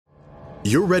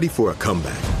You're ready for a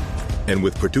comeback. And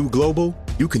with Purdue Global,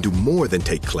 you can do more than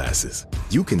take classes.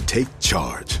 You can take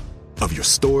charge of your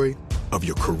story, of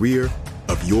your career,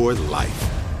 of your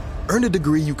life. Earn a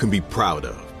degree you can be proud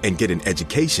of and get an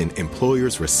education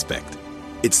employers respect.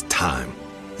 It's time,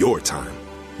 your time,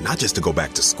 not just to go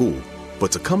back to school,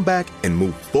 but to come back and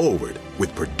move forward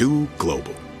with Purdue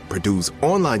Global, Purdue's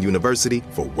online university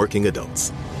for working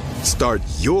adults. Start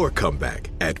your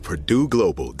comeback at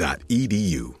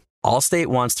purdueglobal.edu. Allstate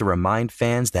wants to remind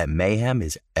fans that mayhem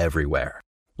is everywhere.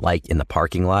 Like in the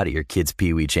parking lot at your kid's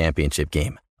Pee Wee Championship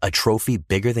game. A trophy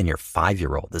bigger than your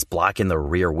 5-year-old is blocking the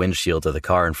rear windshield of the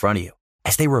car in front of you.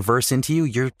 As they reverse into you,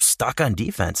 you're stuck on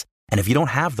defense. And if you don't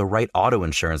have the right auto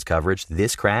insurance coverage,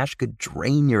 this crash could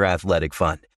drain your athletic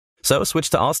fund. So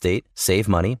switch to Allstate, save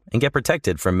money, and get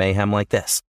protected from mayhem like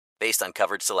this. Based on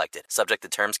coverage selected, subject to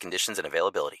terms, conditions, and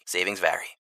availability. Savings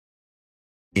vary.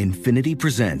 Infiniti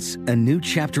presents a new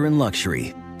chapter in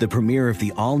luxury, the premiere of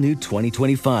the all-new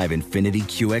 2025 Infiniti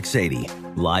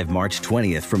QX80, live March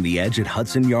 20th from the Edge at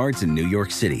Hudson Yards in New York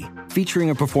City, featuring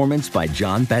a performance by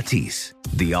John Batiste.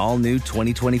 The all-new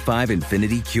 2025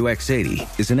 Infiniti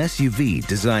QX80 is an SUV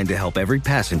designed to help every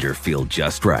passenger feel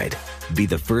just right. Be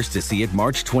the first to see it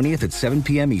March 20th at 7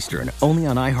 p.m. Eastern, only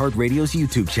on iHeartRadio's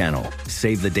YouTube channel.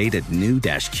 Save the date at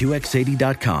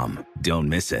new-QX80.com. Don't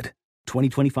miss it.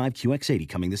 2025 QX80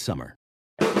 coming this summer.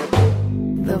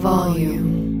 The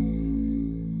volume.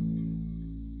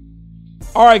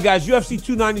 All right, guys, UFC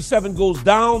 297 goes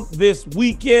down this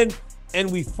weekend,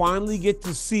 and we finally get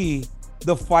to see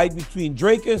the fight between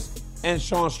Dracus and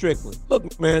Sean Strickland.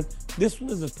 Look, man, this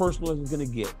one is as personal as it's going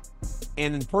to get.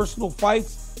 And in personal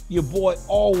fights, your boy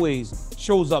always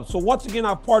shows up. So once again,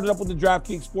 I've partnered up with the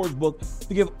DraftKings Sportsbook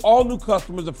to give all new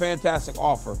customers a fantastic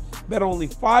offer. Bet only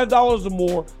 $5 or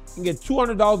more and get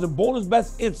 $200 in bonus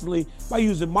bets instantly by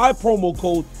using my promo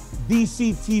code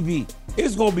DCTV.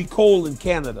 It's going to be cold in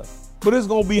Canada, but it's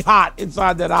going to be hot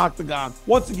inside that octagon.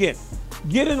 Once again,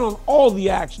 get in on all the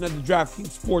action at the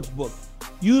DraftKings Sportsbook.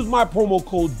 Use my promo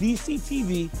code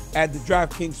DCTV at the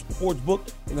DraftKings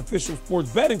Sportsbook, an official sports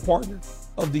betting partner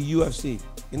of the UFC.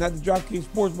 And at the DraftKings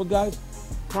Sportsbook, guys,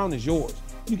 the crown is yours.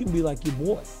 You can be like your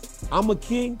boy. I'm a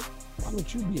king. Why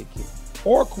don't you be a king?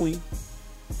 Or a queen.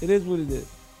 It is what it is.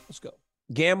 Let's go.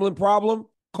 Gambling problem?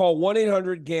 Call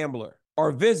 1-800-GAMBLER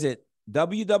or visit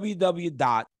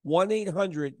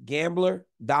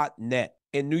www.1800gambler.net.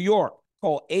 In New York,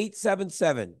 call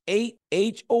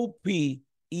 877-8-HOPENY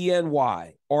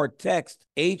or text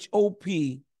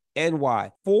HOPNY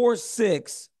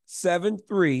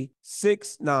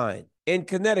 467369. In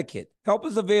Connecticut, help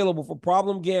is available for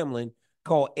problem gambling.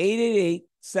 Call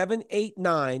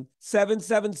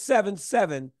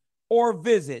 888-789-7777 or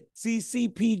visit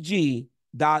ccpg.org.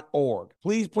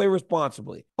 Please play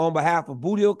responsibly. On behalf of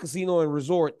Boot Hill Casino and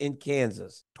Resort in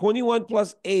Kansas. 21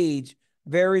 plus age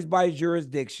varies by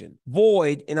jurisdiction.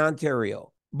 Void in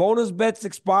Ontario. Bonus bets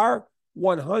expire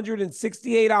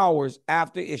 168 hours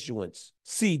after issuance.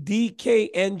 See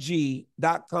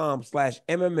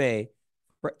dkng.com/MMA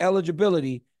for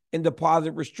eligibility and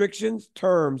deposit restrictions,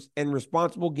 terms, and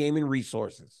responsible gaming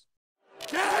resources.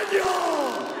 Daniel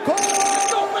Cormier!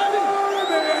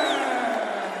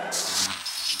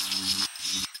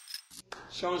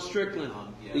 Sean Strickland,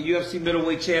 the UFC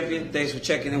middleweight champion. Thanks for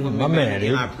checking in with me, my man,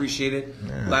 dude. I appreciate it.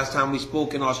 Yeah. Last time we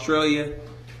spoke in Australia,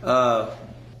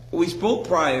 we spoke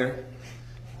prior,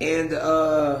 and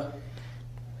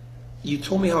you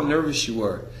told me how nervous you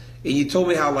were. And you told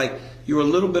me how, like, you were a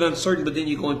little bit uncertain, but then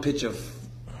you go and pitch a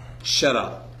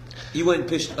shutout. You went and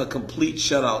pitched a complete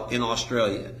shutout in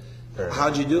Australia.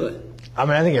 How'd you do it? I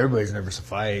mean, I think everybody's nervous to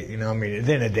fight. You know, I mean, at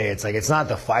the end of the day, it's like, it's not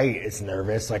the fight, it's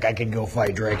nervous. Like, I could go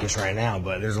fight Dracus right now,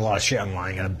 but there's a lot of shit on the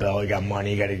line. You got a belt, you got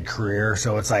money, you got a career.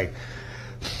 So it's like,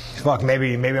 fuck,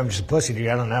 maybe I'm just a pussy, dude.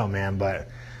 I don't know, man. But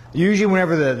usually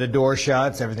whenever the door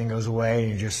shuts, everything goes away,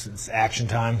 and it's action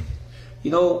time.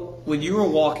 You know, when you were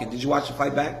walking, did you watch the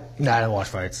fight back? No, I didn't watch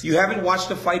fights. You haven't watched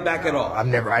the fight back at all? I've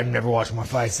never watched my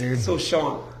fights, dude. So,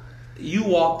 Sean, you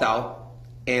walked out,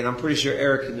 and I'm pretty sure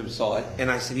Eric and them saw it,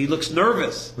 and I said, he looks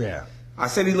nervous. Yeah. I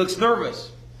said, he looks nervous.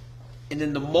 And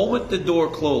then the moment the door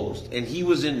closed and he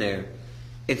was in there,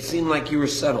 it seemed like you were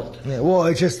settled. Yeah, well,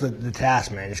 it's just the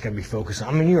task, man. You just got to be focused on.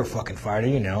 I mean, you're a fucking fighter,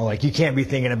 you know. Like, you can't be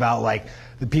thinking about, like,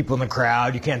 the people in the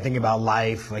crowd. You can't think about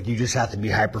life. Like, you just have to be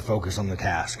hyper-focused on the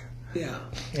task. Yeah.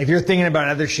 If you're thinking about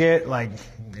other shit, like,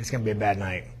 it's going to be a bad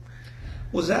night.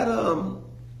 Was that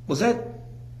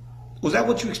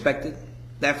what you expected?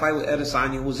 That fight with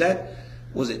Adesanya, was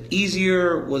it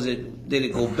easier? Did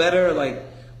it go better? Like,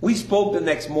 we spoke the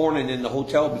next morning in the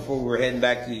hotel before we were heading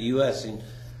back to the U.S. and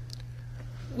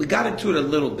We got into it a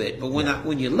little bit, but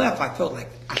when you left, I felt like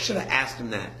I should have asked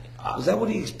him that. Was that what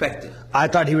he expected? I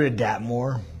thought he would adapt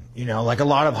more. You know, like a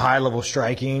lot of high-level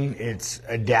striking, it's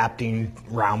adapting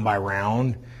round by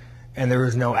round, and there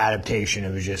was no adaptation.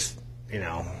 It was just, you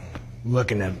know,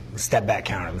 looking to step back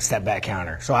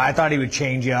counter. So I thought he would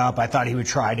change up. I thought he would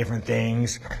try different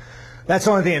things. That's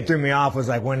the only thing that threw me off was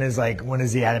when is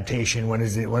the adaptation?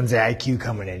 When's the IQ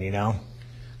coming in? You know?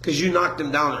 Because you knocked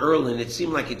him down early, and it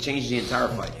seemed like it changed the entire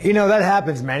fight. You know, that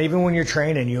happens, man. Even when you're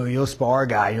training, you'll spar a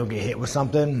guy, you'll get hit with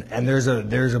something, and there's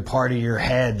a part of your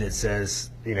head that says,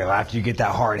 you know, after you get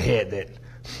that hard hit, that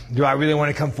do I really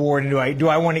want to come forward, and do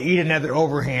I want to eat another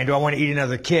overhand? Do I want to eat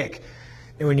another kick?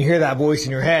 And when you hear that voice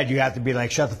in your head, you have to be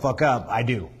like, shut the fuck up. I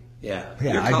do. Yeah,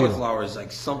 your cauliflower is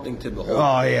like something to behold.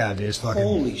 Oh yeah, dude, it's fucking.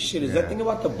 Holy shit! Is that thing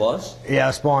about the bus?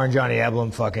 Yeah, sparring Johnny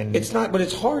Eblen, fucking. It's not, but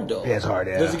it's hard though. Yeah, it's hard.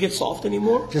 Yeah. Does it get soft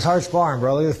anymore? Just hard sparring,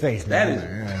 bro. Look at the face,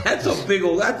 man. That's a big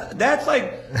old. That's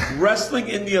like wrestling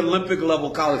in the Olympic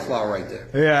level cauliflower right there.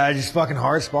 Yeah, just fucking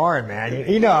hard sparring, man.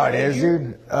 You know how it is,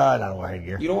 dude. I don't wear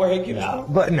headgear. You don't wear headgear? No,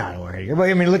 I don't wear headgear. But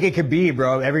I mean, look at Khabib,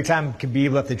 bro. Every time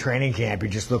Khabib left the training camp, he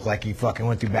just looked like he fucking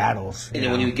went through battles. And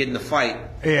then when you get in the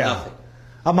fight, nothing.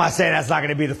 I'm not saying that's not going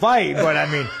to be the fight, but I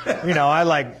mean, you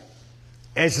know,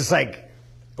 it's just like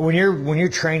when you're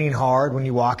training hard, when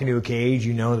you walk into a cage,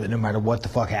 you know that no matter what the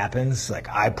fuck happens, like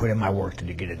I put in my work to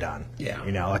get it done. Yeah.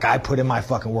 You know, like I put in my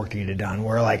fucking work to get it done.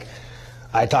 Where like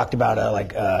I talked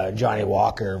about Johnny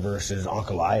Walker versus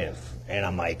Ankalaev, and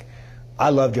I'm like,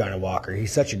 I love Johnny Walker.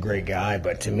 He's such a great guy,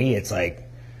 but to me, it's like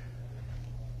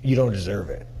you don't deserve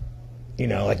it. You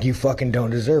know, like you fucking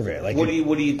don't deserve it. Like, what do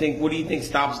you think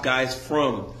stops guys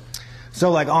from?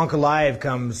 So like Ankalaev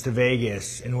comes to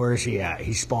Vegas, and where is he at?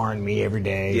 He's sparring me every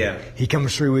day. Yeah. He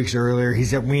comes 3 weeks earlier.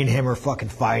 Me and him are fucking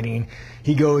fighting.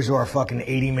 He goes to our fucking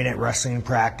 80-minute wrestling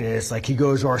practice. Like he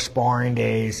goes to our sparring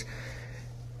days,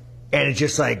 and it's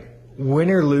just like win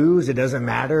or lose, it doesn't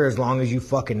matter as long as you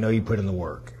fucking know you put in the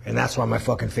work. And that's why my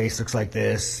fucking face looks like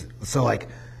this. So like.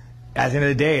 At the end of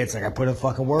the day, it's like I put in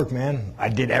fucking work, man. I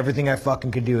did everything I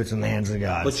fucking could do. It's in the hands of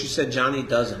God. But you said Johnny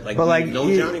doesn't. Like, but like, you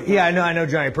know Johnny? Yeah, I know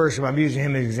Johnny personally. I'm using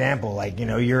him as an example. Like, you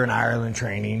know, you're in Ireland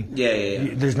training.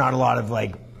 Yeah. There's not a lot of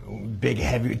like big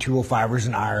heavy 205ers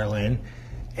in Ireland,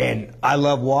 and I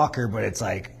love Walker, but it's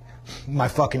like my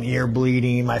fucking ear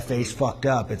bleeding, my face fucked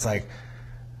up. It's like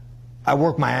I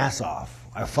work my ass off.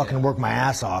 I fucking work my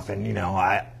ass off, and you know,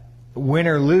 I win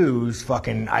or lose,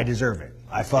 fucking I deserve it.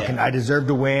 I deserve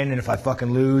to win, and if I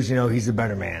fucking lose, you know, he's a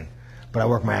better man. But I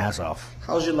work my ass off.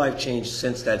 How's your life changed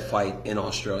since that fight in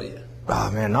Australia?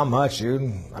 Oh, man, not much, dude.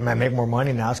 I mean, I make more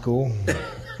money now. It's cool.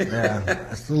 Yeah.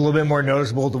 It's a little bit more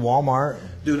noticeable at the Walmart.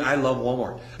 Dude, I love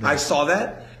Walmart. Yeah. I saw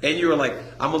that, and you were like,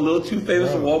 I'm a little too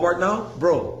famous for Walmart now?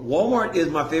 Bro, Walmart is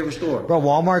my favorite store. Bro,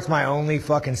 Walmart's my only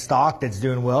fucking stock that's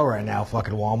doing well right now,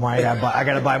 fucking Walmart. I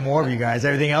got to buy more of you guys.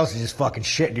 Everything else is just fucking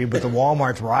shit, dude, but the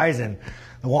Walmart's rising.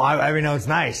 I mean, no, it's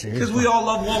nice. Because we all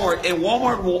love Walmart, and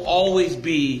Walmart will always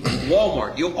be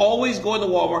Walmart. You'll always go into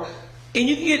Walmart, and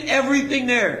you can get everything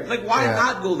there. Like, why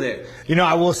not go there? You know,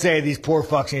 I will say these poor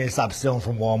fucks need to stop stealing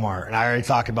from Walmart, and I already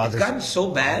talked about this. It's gotten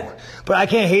so bad. But I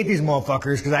can't hate these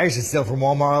motherfuckers because I used to steal from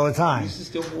Walmart all the time. You used to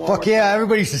steal from Walmart? Fuck yeah,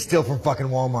 everybody used to steal from fucking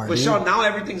Walmart. But Sean, now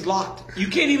everything's locked. You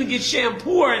can't even get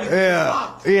shampoo or anything. Yeah.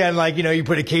 Locked. Yeah, and like, you know, you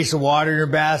put a case of water in your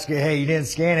basket. Hey, you didn't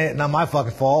scan it. Not my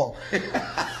fucking fault.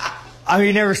 I mean,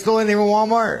 you never stole anything from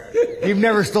Walmart? You've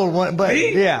never stole one, but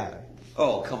Me? yeah.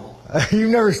 Oh, come on. You've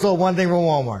never stole one thing from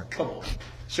Walmart. Come on.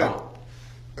 Sean,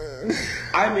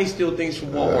 I may steal things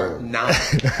from Walmart now.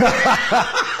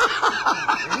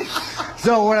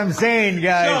 So what I'm saying,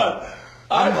 guys. Sean,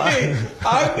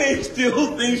 I may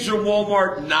steal things from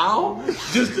Walmart now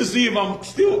just to see if I'm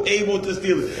still able to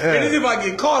steal it. And then if I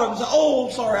get caught, I'm like,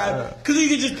 I'm sorry. Because you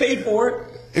can just pay for it.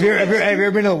 Have you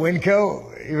ever been to Winco?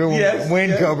 Yes,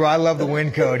 Winco, bro. I love the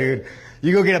Winco, dude.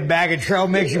 You go get a bag of trail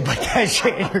mix, you put that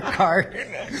shit in your cart,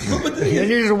 and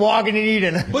you're just walking and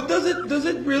eating. But does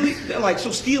it really, like,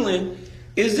 so stealing,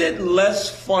 is it less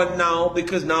fun now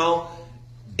because now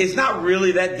it's not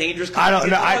really that dangerous? I don't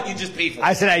know. You just pay for it.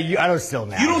 I said I don't steal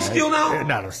now. You don't steal now?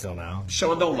 No, I don't steal now.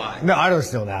 Sean, don't lie. No, I don't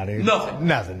steal now, dude. Nothing.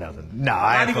 No.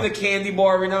 Not even a candy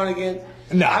bar every now and again?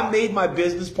 No. I made my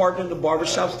business partner in the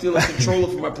barbershop steal a controller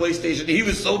for my PlayStation. He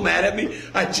was so mad at me,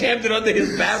 I jammed it under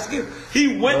his basket.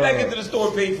 He went back into the store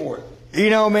and paid for it. You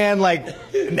know, man, like,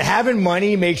 having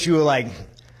money makes you, like,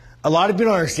 a lot of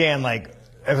people don't understand, like,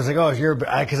 if it's like,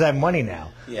 because I have money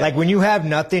now. Yeah. Like, when you have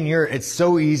nothing, it's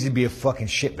so easy to be a fucking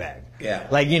shitbag. Yeah.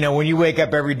 Like, you know, when you wake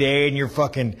up every day and you're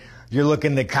fucking, You're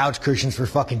looking at couch cushions for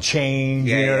fucking change.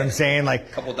 You know what I'm saying? Like,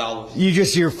 a couple dollars.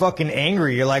 You're fucking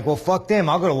angry. You're like, well, fuck them.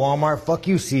 I'll go to Walmart. Fuck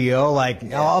you, CEO.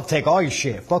 Like, I'll take all your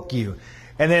shit. Fuck you.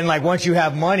 And then, like, once you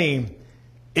have money,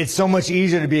 it's so much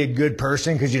easier to be a good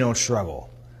person because you don't struggle.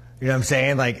 You know what I'm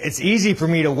saying? Like, it's easy for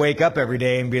me to wake up every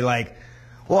day and be like,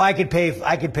 well, I could pay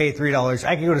 $3.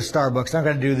 I could go to Starbucks. I'm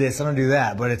going to do this. I'm going to do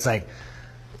that. But it's like,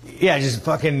 yeah, just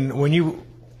fucking, when you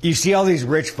see all these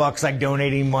rich fucks like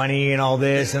donating money and all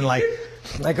this and like,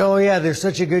 oh yeah, they're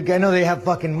such a good guy. No, they have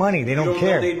fucking money. They don't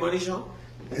care. You don't donate money,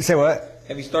 Sean? Say what?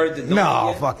 Have you started to donate No,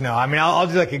 yet? fuck no. I mean, I'll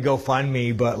do like a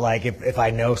GoFundMe, but like if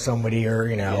I know somebody or,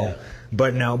 you know,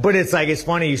 but no. But it's like, it's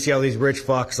funny, you see all these rich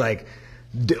fucks like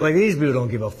these people don't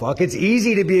give a fuck. It's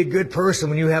easy to be a good person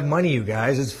when you have money, you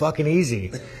guys. It's fucking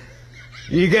easy.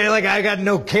 You get like, I got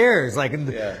no cares. Like,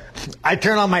 I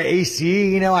turn on my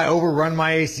AC, you know, I overrun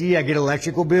my AC, I get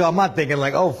electrical bill. I'm not thinking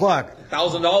like, oh fuck,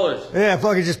 $1,000. yeah,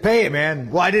 fucking just pay it,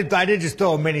 man. Well, I did just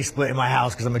throw a mini split in my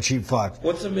house because I'm a cheap fuck.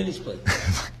 What's a mini split?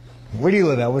 Where do you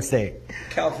live at? What state?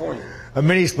 California. A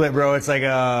mini split, bro. It's like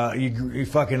you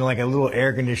fucking like a little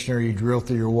air conditioner you drill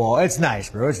through your wall. It's nice,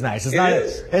 bro. It's nice. It's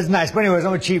nice. But anyways,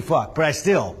 I'm a cheap fuck. But I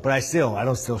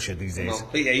don't steal shit these days. No,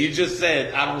 yeah, you just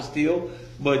said I don't steal,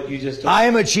 but you just. I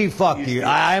am a cheap fuck, dude.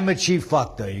 I am a cheap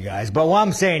fuck, though, you guys. But what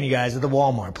I'm saying, you guys, at the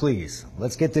Walmart, please,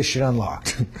 let's get this shit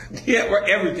unlocked. Yeah, where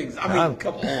everything's. I mean,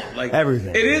 come on, like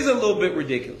everything. It is a little bit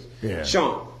ridiculous. Yeah.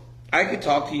 Sean, I could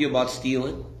talk to you about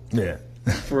stealing. Yeah.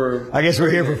 I guess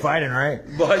we're here for fighting, right?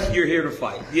 But you're here to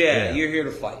fight. Yeah, you're here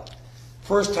to fight.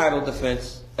 First title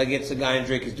defense against a guy in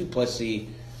Drake is Plessis,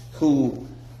 who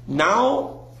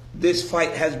now this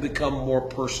fight has become more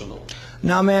personal.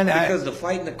 No, man. Because the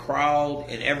fight in the crowd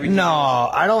and everything. No,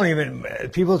 I don't even.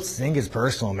 People think it's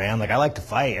personal, man. Like, I like to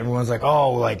fight. Everyone's like,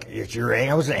 oh, like, if you're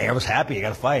angry, I was happy. You got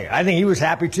to fight. I think he was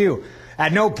happy, too.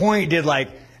 At no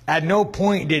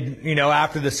point did, you know,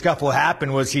 after the scuffle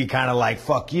happened, was he kind of like,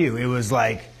 fuck you. It was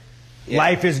like,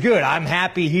 life is good. I'm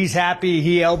happy. He's happy.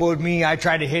 He elbowed me. I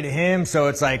tried to hit him. So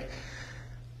it's like,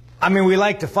 I mean, we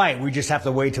like to fight. We just have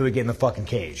to wait till we get in the fucking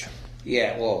cage.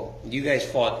 Yeah, well, you guys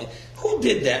fought. Who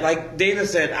did that? Like Dana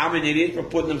said, I'm an idiot for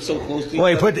putting them so close to you.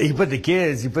 Well, he put the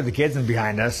kids in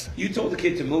behind us. You told the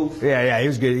kid to move. Yeah, he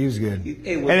was good.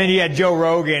 And then you had Joe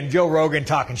Rogan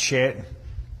talking shit.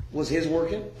 Was his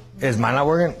working? Is mine not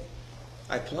working?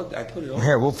 I put it on.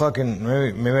 Here, we'll fucking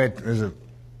maybe is it?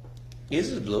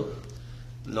 Is it blue?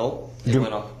 No, it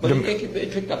went off. But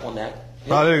it picked up on that.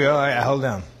 Oh, there you go. All right, hold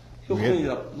down. He'll clean it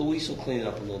up. Luis will clean it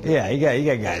up a little bit. Yeah, you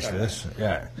got guys for this.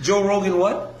 Yeah. Joe Rogan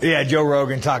what? Yeah, Joe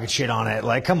Rogan talking shit on it.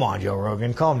 Like, come on, Joe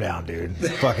Rogan, calm down, dude.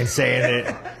 Fucking saying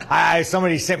it.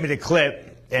 Somebody sent me the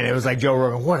clip, and it was like, Joe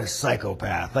Rogan, what a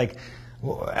psychopath. Like,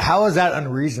 how is that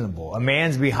unreasonable? A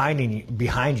man's behind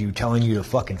you telling you to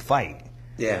fucking fight.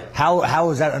 Yeah. How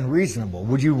is that unreasonable?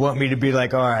 Would you want me to be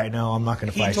like, all right, no, I'm not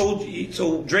going to fight you?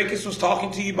 So Drakus was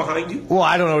talking to you behind you? Well,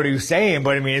 I don't know what he was saying,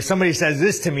 but I mean, if somebody says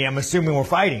this to me, I'm assuming we're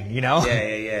fighting, you know?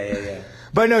 Yeah.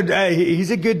 But no, he's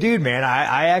a good dude, man.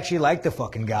 I actually like the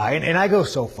fucking guy, and I go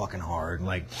so fucking hard.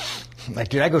 Like,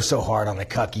 dude, I go so hard on the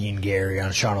Cucky and Gary,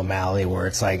 on Sean O'Malley, where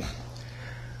it's like,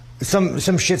 some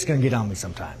shit's going to get on me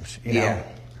sometimes, you know? Yeah.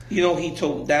 You know, he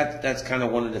told that's kind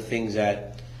of one of the things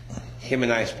that him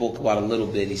and I spoke about a little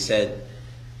bit. He said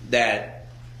that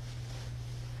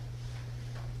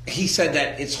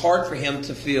it's hard for him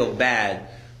to feel bad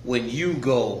when you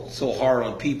go so hard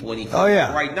on people, and he feels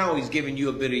right now he's giving you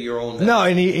a bit of your own. No,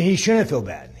 and he shouldn't feel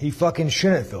bad. He fucking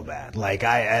shouldn't feel bad. Like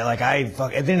at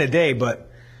the end of the day.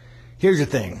 But here's the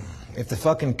thing: if the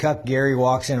fucking cuck Gary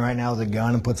walks in right now with a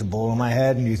gun and puts a bullet in my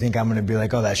head, and you think I'm gonna be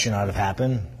like, oh, that should not have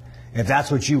happened? If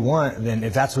that's what you want, and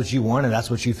that's what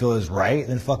you feel is right,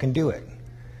 then fucking do it.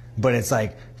 But it's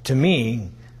like, to me,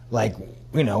 like,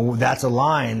 you know, that's a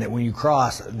line that when you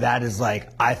cross, that is like,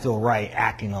 I feel right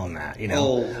acting on that, you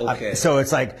know? Oh, okay. So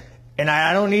it's like, and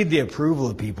I don't need the approval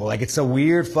of people. Like, it's a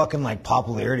weird fucking like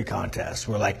popularity contest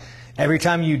where like every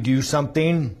time you do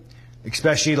something,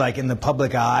 especially like in the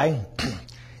public eye,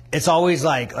 it's always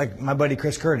like my buddy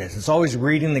Chris Curtis, it's always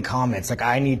reading the comments. Like,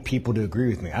 I need people to agree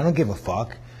with me. I don't give a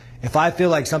fuck. If I feel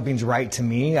like something's right to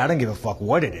me, I don't give a fuck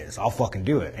what it is. I'll fucking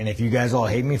do it. And if you guys all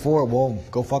hate me for it, well,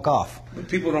 go fuck off. But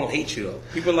people don't hate you, though.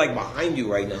 People are, like, behind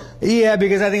you right now. Yeah,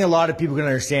 because I think a lot of people can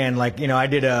understand. Like, you know, I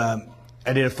did a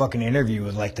fucking interview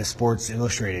with, like, the Sports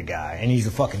Illustrated guy, and he's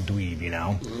a fucking dweeb, you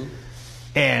know?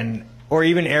 Mm-hmm. Or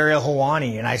even Ariel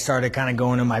Helwani, and I started kind of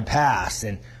going in my past,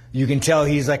 and you can tell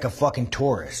he's like a fucking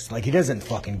tourist. Like, he doesn't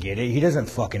fucking get it. He doesn't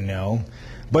fucking know.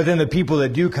 But then the people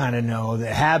that do kind of know,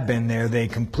 that have been there, they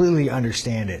completely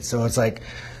understand it. So it's like,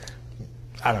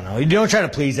 I don't know. You don't try to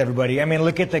please everybody. I mean,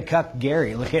 look at the cuck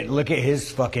Gary. Look at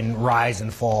his fucking rise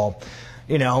and fall.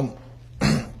 You know,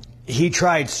 he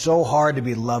tried so hard to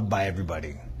be loved by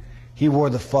everybody. He wore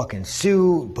the fucking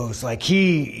suit, post like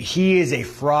he is a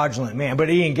fraudulent man. But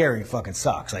Ian Gary fucking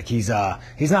sucks. Like he's not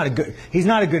a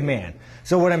good man.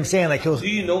 So what I'm saying, like, do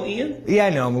you know Ian? Yeah, I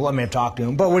know him. Let me talk to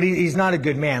him. But he's not a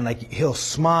good man. Like, he'll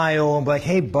smile and be like,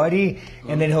 "Hey, buddy,"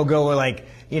 and then he'll go like,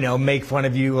 you know, make fun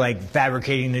of you, like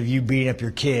fabricating of you beating up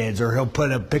your kids, or he'll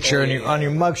put a picture on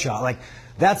your mugshot. Like,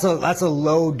 that's a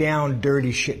low down,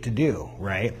 dirty shit to do,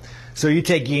 right? So you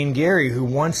take Ian Gary, who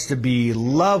wants to be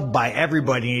loved by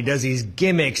everybody, and he does these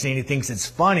gimmicks, and he thinks it's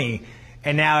funny.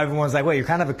 And now everyone's like, "Wait, you're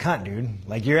kind of a cunt, dude.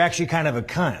 Like, you're actually kind of a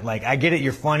cunt. Like, I get it,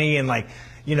 you're funny and like,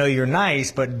 you know, you're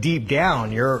nice, but deep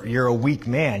down, you're a weak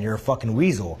man. You're a fucking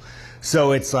weasel."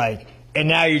 So it's like, and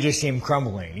now you just see him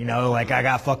crumbling. You know, like, I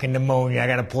got fucking pneumonia. I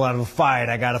got to pull out of a fight.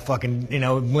 I got to fucking, you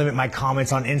know, limit my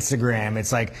comments on Instagram.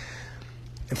 It's like,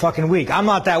 fucking weak. I'm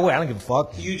not that way. I don't give a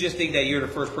fuck. You just think that you're the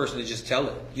first person to just tell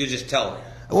it. You just tell it.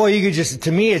 Well, you could just,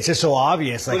 to me, it's just so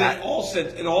obvious. Like, but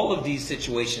in all of these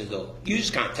situations, though, you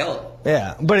just can't tell it.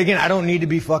 Yeah, but again, I don't need to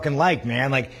be fucking liked,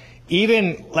 man. Like,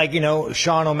 even like, you know,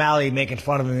 Sean O'Malley making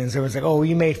fun of him, and so it was like, "Oh,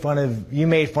 you made fun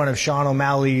of Sean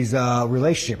O'Malley's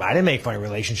relationship." I didn't make fun of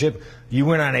relationship. You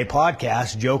went on a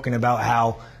podcast joking about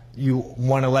how you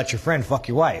want to let your friend fuck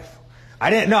your wife.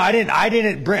 I didn't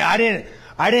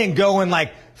go and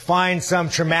like find some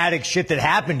traumatic shit that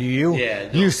happened to you. Yeah,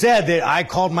 no. You said that I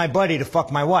called my buddy to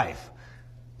fuck my wife.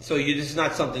 So this is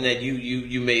not something that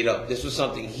you made up. This was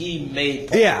something he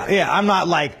made. Yeah. I'm not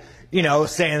like, you know,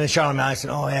 saying that Sean O'Malley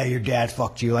said, "Oh yeah, your dad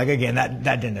fucked you." Like, again, that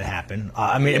didn't happen.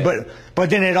 I mean, yeah. But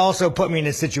then it also put me in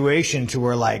a situation to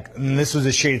where, like, and this was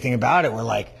the shady thing about it, where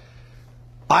like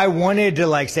I wanted to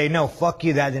like say, "No, fuck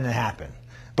you, that didn't happen."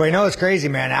 But you know, it's crazy,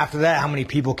 man. After that, how many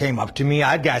people came up to me?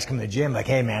 I had guys come to the gym like,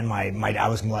 "Hey, man, I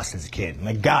was molested as a kid."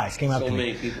 Like, guys came up to me. So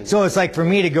many people. So it's like for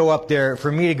me to go up there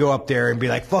and be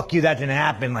like, "Fuck you, that didn't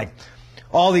happen." Like,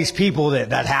 all these people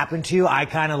that happened to, I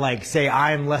kind of like say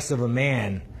I'm less of a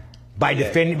man by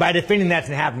defending that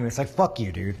didn't happen. It's like, fuck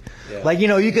you, dude. Yeah. Like, you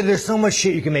know, there's so much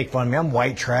shit you can make fun of me. I'm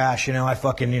white trash, you know.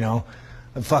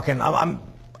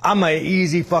 I'm a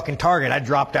easy fucking target. I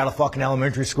dropped out of fucking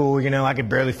elementary school, you know. I could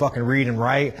barely fucking read and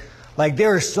write. Like,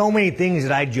 there are so many things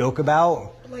that I joke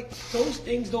about. Like, those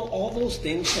things, though, all those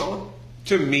things, Sean,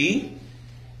 to me,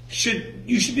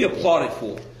 you should be applauded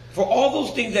for all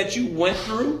those things that you went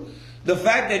through. The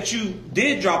fact that you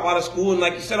did drop out of school and,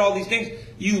 like you said, all these things,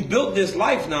 you built this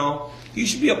life now. You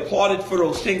should be applauded for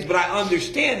those things. But I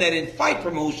understand that in fight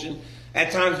promotion,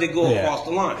 at times they go across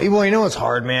the line. Well, you know what's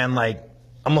hard, man? Like,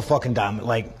 I'm a fucking diamond.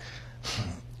 Like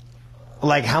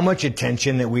how much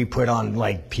attention that we put on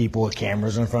like people with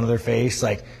cameras in front of their face,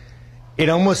 like it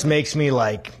almost makes me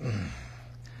like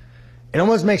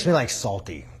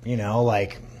salty, you know?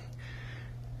 Like,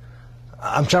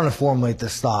 I'm trying to formulate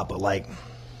this thought, but like,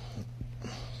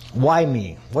 why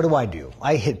me? What do I do?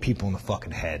 I hit people in the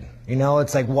fucking head. You know,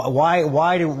 it's like,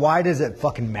 why does it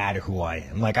fucking matter who I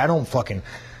am? Like, I don't fucking,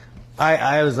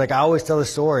 I was like, I always tell the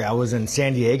story. I was in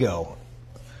San Diego,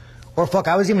 or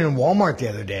I was even in Walmart the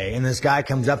other day, and this guy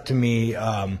comes up to me,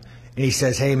 and he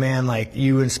says, "Hey man, like,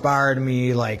 you inspired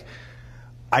me. Like,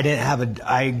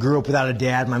 I grew up without a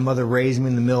dad. My mother raised me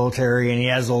in the military, and he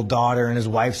has a little daughter, and his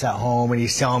wife's at home, and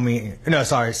he's telling me,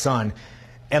 his son.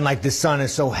 And like, the son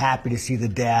is so happy to see the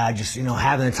dad just, you know,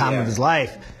 having the time of his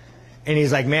life. And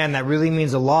he's like, "Man, that really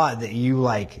means a lot that you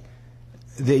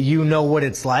know what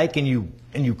it's like, and you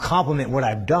compliment what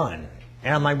I've done."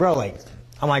 And I'm like, "Bro,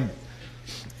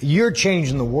 you're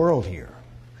changing the world here.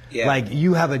 Yeah. Like,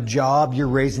 you have a job, you're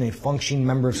raising a functioning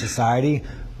member of society.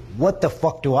 What the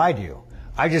fuck do? I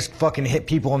just fucking hit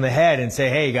people in the head and say,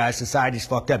 'Hey guys, society's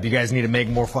fucked up. You guys need to make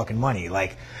more fucking money.'"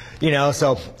 Like, you know,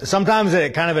 so sometimes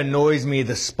it kind of annoys me,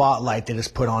 the spotlight that is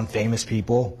put on famous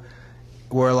people,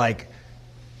 where like,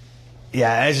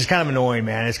 yeah, it's just kind of annoying,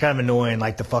 man. It's kind of annoying,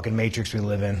 like the fucking matrix we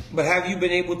live in. But have you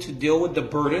been able to deal with the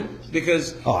burden?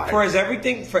 Because for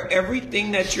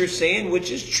everything that you're saying,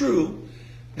 which is true,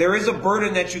 there is a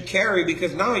burden that you carry,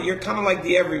 because now you're kind of like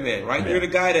the everyman, right? Yeah. You're the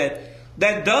guy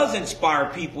that does inspire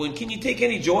people. And can you take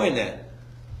any joy in that?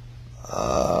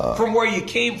 From where you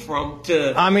came from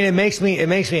to... I mean, it makes me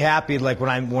happy, like when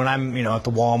I'm you know, at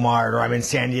the Walmart, or I'm in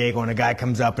San Diego and a guy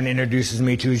comes up and introduces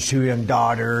me to his 2 young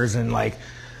daughters, and like,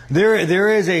 there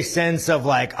is a sense of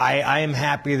like, I am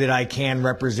happy that I can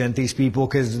represent these people,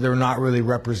 because they're not really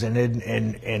represented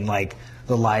in like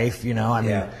the life, you know? I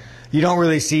mean, you don't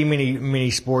really see many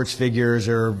sports figures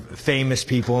or famous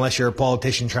people, unless you're a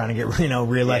politician trying to get, you know,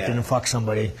 reelected and fuck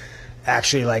somebody,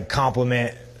 actually like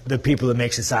compliment the people that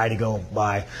make society go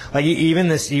by. Like even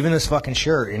this fucking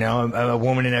shirt, you know, a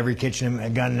woman in every kitchen, a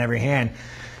gun in every hand.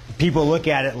 People look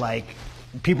at it like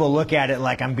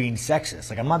I'm being sexist.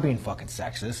 Like I'm not being fucking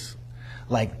sexist.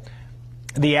 Like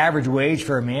the average wage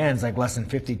for a man is like less than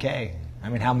 $50K. I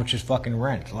mean, how much is fucking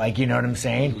rent? Like, you know what I'm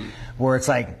saying? Mm-hmm. Where it's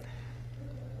like,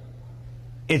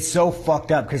 it's so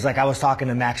fucked up because like I was talking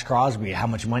to Max Crosby how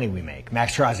much money we make.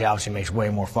 Max Crosby obviously makes way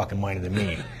more fucking money than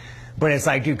me. But it's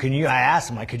like, dude, I asked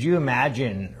him, like, could you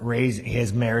imagine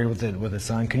he's married with a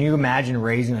son. Can you imagine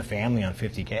raising a family on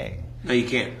 $50K? No, you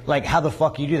can't. Like, how the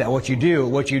fuck you do that? What you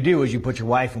do is you put your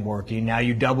wife in working. Now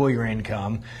you double your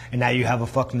income, and now you have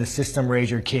the system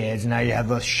raise your kids, and now you have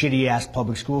a shitty ass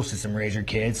public school system raise your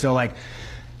kids. So like,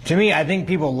 to me, I think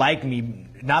people like me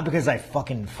not because I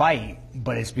fucking fight,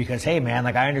 but it's because, hey man,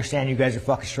 like I understand you guys are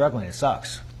fucking struggling. It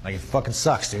sucks. Like it fucking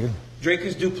sucks, dude.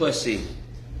 Dracus du Plessis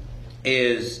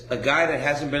is a guy that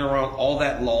hasn't been around all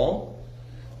that long,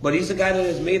 but he's a guy that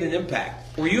has made an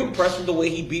impact. Were you impressed with the way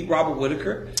he beat Robert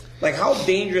Whittaker? Like, how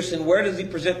dangerous and where does he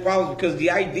present problems? Because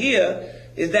the idea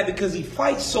is that because he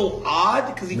fights so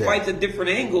odd, because he fights at different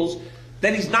angles,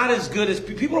 that he's not as good as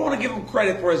people don't want to give him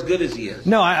credit for as good as he is.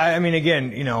 No, I mean,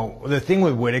 again, you know, the thing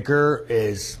with Whittaker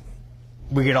is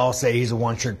we could all say he's a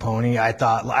one-trick pony. I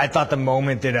thought the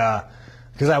moment that,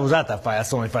 because I was at that fight, that's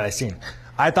the only fight I seen.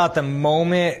 I thought the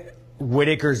moment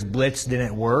Whittaker's blitz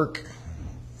didn't work,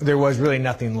 there was really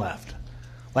nothing left.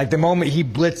 Like the moment he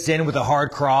blitzed in with a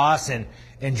hard cross and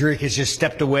Dracus just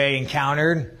stepped away and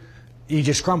countered, he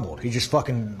just crumbled.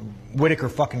 Whittaker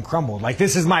fucking crumbled. Like,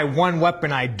 this is my one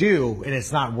weapon I do, and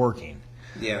it's not working.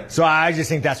 Yeah. So I just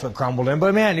think that's what crumbled him.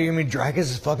 But man, I mean,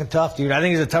 Dracus is fucking tough, dude. I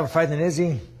think he's a tougher fight than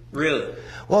Izzy. Really?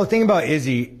 Well, the thing about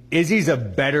Izzy's a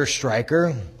better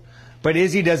striker, but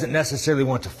Izzy doesn't necessarily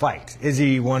want to fight.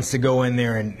 Izzy wants to go in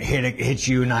there and hit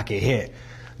you and not get hit.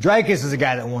 Dracus is a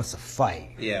guy that wants to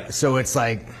fight. Yeah. So it's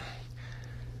like,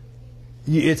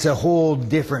 it's a whole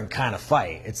different kind of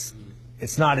fight.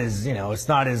 It's not as, you know, it's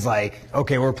not as like,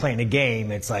 okay, we're playing a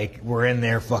game. It's like we're in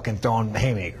there fucking throwing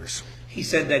haymakers. He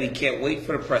said that he can't wait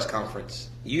for the press conference.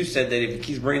 You said that if he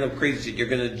keeps bringing up crazy shit, you're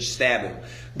going to stab him.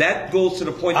 That goes to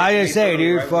the point. I just say,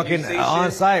 dude, right? fucking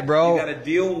on site, bro. You got to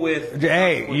deal with.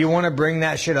 Hey, you want to bring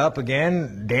that shit up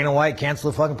again? Dana White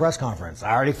canceled the fucking press conference.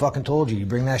 I already fucking told you. You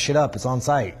bring that shit up, it's on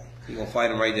site. You're going to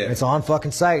fight him right there. It's on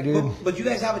fucking site, dude. But you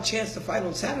guys have a chance to fight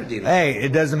on Saturday. Though. Hey,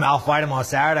 it doesn't. I'll fight him on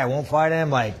Saturday. I won't fight him.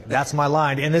 Like, that's my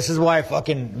line. And this is why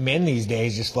fucking men these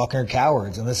days just fucking are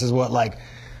cowards. And this is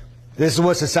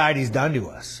what society's done to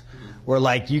us. Where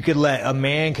like a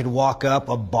man could walk up,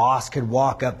 a boss could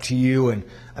walk up to you, and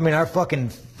I mean our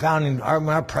fucking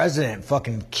our president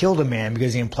fucking killed a man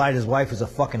because he implied his wife was a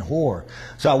fucking whore.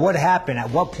 So what happened? At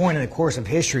what point in the course of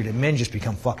history did men just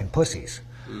become fucking pussies?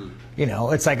 You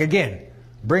know, it's like, again,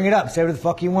 bring it up, say whatever the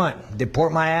fuck you want,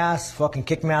 deport my ass, fucking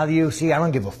kick me out of the UFC. I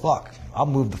don't give a fuck. I'll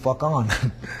move the fuck on.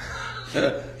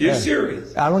 You're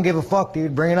serious? I don't give a fuck,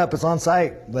 dude. Bring it up. It's on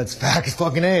site. Let's fact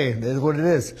fucking A. This is what it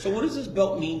is. So what does this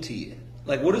belt mean to you?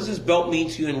 Like, what does this belt mean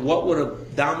to you, and what would a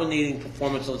dominating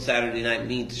performance on Saturday night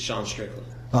mean to Sean Strickland?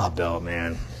 Oh, belt,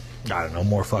 man. I don't know.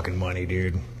 More fucking money,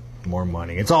 dude. More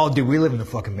money. It's all, dude, we live in the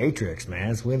fucking Matrix,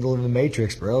 man. We live in the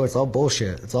Matrix, bro. It's all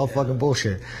bullshit. It's all fucking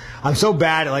bullshit. I'm so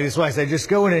bad at, like, that's why I said, just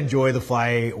go and enjoy the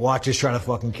fight. Watch us try to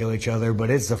fucking kill each other, but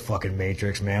it's the fucking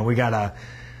Matrix, man. We gotta...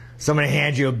 Somebody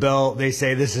hands you a belt, they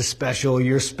say this is special,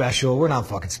 you're special. We're not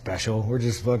fucking special. We're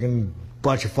just fucking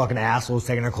bunch of fucking assholes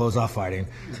taking their clothes off fighting.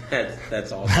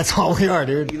 That's all. That's all we are,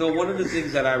 dude. You know, one of the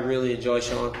things that I really enjoy,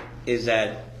 Sean, is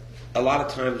that a lot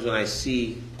of times when I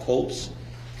see quotes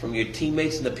from your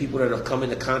teammates and the people that have come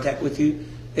into contact with you,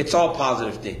 it's all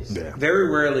positive things. Yeah. Very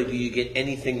rarely do you get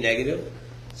anything negative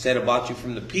said about you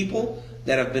from the people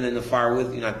that have been in the fire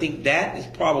with you. And I think that is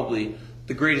probably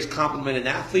the greatest compliment an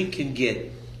athlete can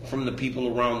get from the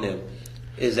people around them,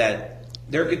 is that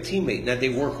they're a good teammate and that they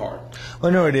work hard.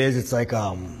 Well, no, it is. It's like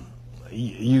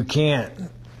you can't.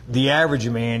 The average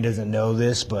man doesn't know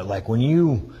this, but like when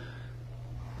you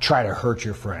try to hurt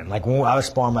your friend, like when I was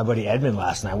sparring my buddy Edmund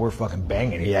last night, we were fucking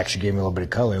banging. He actually gave me a little bit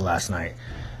of color last night,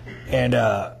 and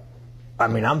I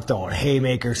mean, I'm throwing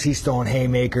haymakers. He's throwing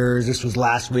haymakers. This was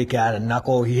last week. I had a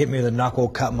knuckle. He hit me with a knuckle,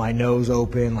 cut my nose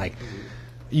open, like.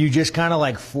 You just kind of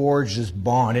like forge this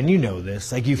bond, and you know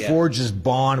this. Like you forge this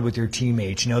bond with your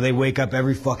teammates. You know, they wake up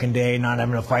every fucking day not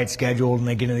having a fight scheduled, and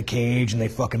they get in the cage and they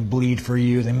fucking bleed for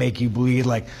you. They make you bleed.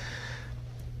 Like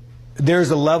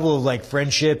there's a level of like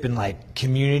friendship and like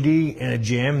community in a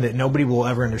gym that nobody will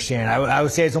ever understand. I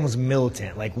would say it's almost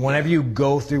militant. Like whenever you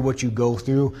go through what you go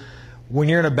through, when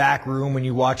you're in a back room, when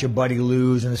you watch a buddy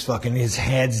lose and his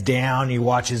head's down, you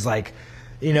watch his like.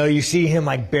 you know, you see him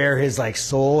like bare his like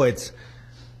soul. It's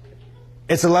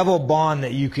a level of bond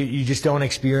that you just don't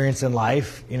experience in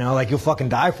life. You know, like you'll fucking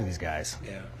die for these guys.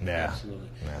 Yeah, absolutely.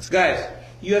 Guys,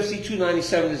 UFC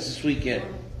 297 is this weekend.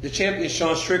 The champion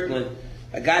Sean Strickland,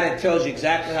 a guy that tells you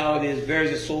exactly how it is, bears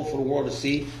his soul for the world to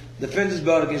see, defends his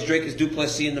belt against Dricus du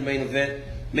Plessis in the main event.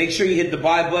 Make sure you hit the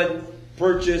buy button,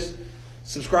 purchase,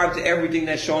 subscribe to everything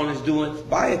that Sean is doing.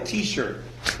 Buy a t-shirt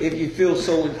if you feel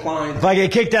so inclined. If I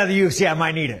get kicked out of the UFC, I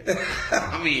might need it.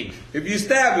 I mean, if you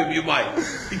stab him, you might.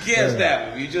 You can't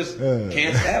stab him. You just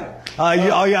can't stab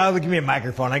him. Give me a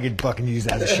microphone. I could fucking use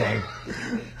that as a shame.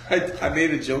 I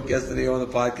made a joke yesterday on the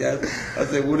podcast. I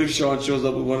said, what if Sean shows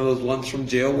up with one of those ones from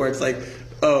jail where it's like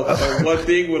one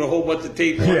thing with a whole bunch of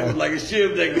tape on it, with like a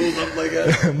shiv that goes up like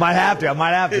that. I might have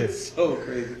to. It's so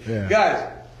crazy. Yeah.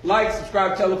 Guys, like,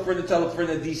 subscribe, tell a friend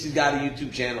that DC's got a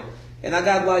YouTube channel. And I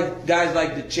got like guys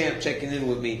like the champ checking in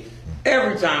with me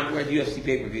every time we're at UFC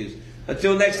pay-per-views.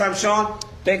 Until next time, Sean,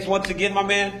 thanks once again, my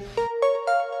man.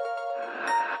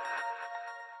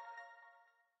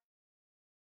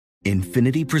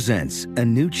 Infinity presents a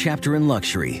new chapter in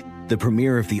luxury, the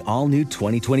premiere of the all-new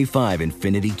 2025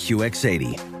 Infiniti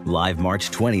QX80, live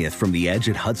March 20th from the Edge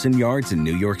at Hudson Yards in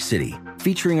New York City,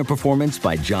 featuring a performance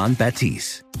by John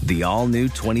Batiste. The all-new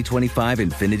 2025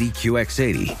 Infiniti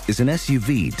QX80 is an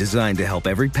SUV designed to help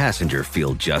every passenger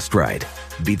feel just right.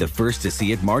 Be the first to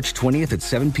see it March 20th at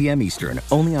 7 p.m. Eastern,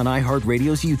 only on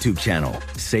iHeartRadio's YouTube channel.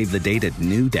 Save the date at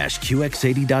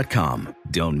new-QX80.com.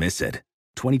 Don't miss it.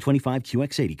 2025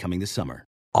 QX80 coming this summer.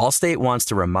 Allstate wants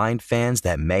to remind fans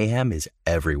that mayhem is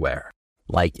everywhere.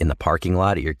 Like in the parking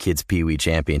lot at your kid's Pee Wee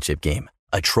Championship game.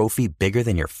 A trophy bigger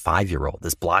than your 5-year-old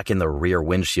is blocking the rear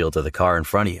windshield of the car in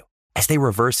front of you. As they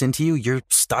reverse into you, you're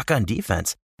stuck on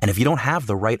defense. And if you don't have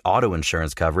the right auto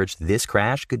insurance coverage, this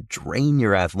crash could drain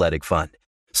your athletic fund.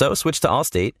 So switch to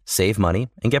Allstate, save money,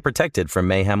 and get protected from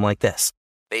mayhem like this.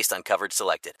 Based on coverage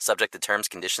selected, subject to terms,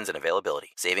 conditions, and availability.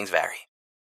 Savings vary.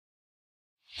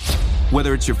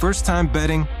 Whether it's your first time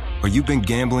betting or you've been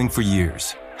gambling for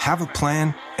years, have a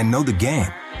plan and know the game.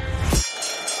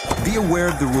 Be aware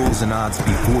of the rules and odds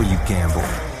before you gamble.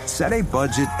 Set a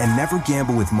budget and never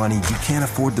gamble with money you can't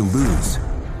afford to lose.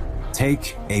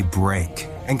 Take a break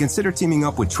and consider teaming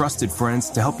up with trusted friends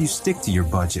to help you stick to your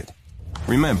budget.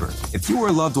 Remember, if you or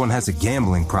a loved one has a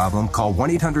gambling problem, call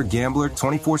 1-800-GAMBLER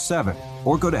 24/7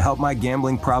 or go to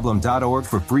helpmygamblingproblem.org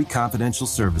for free confidential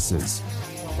services.